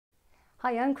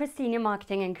Hi, I'm Christine, your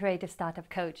Marketing and Creative Startup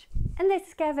Coach. And this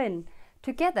is Kevin.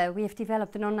 Together, we have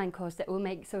developed an online course that will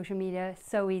make social media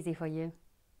so easy for you.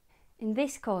 In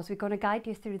this course, we're going to guide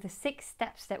you through the 6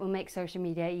 steps that will make social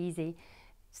media easy,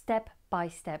 step by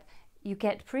step. You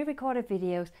get pre-recorded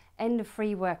videos and a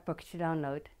free workbook to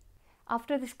download.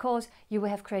 After this course, you will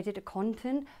have created a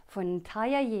content for an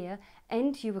entire year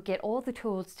and you will get all the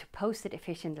tools to post it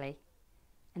efficiently.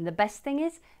 And the best thing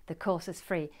is, the course is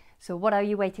free. So what are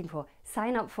you waiting for?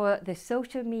 Sign up for the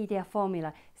Social Media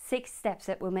Formula, 6 steps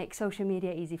that will make social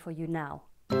media easy for you now.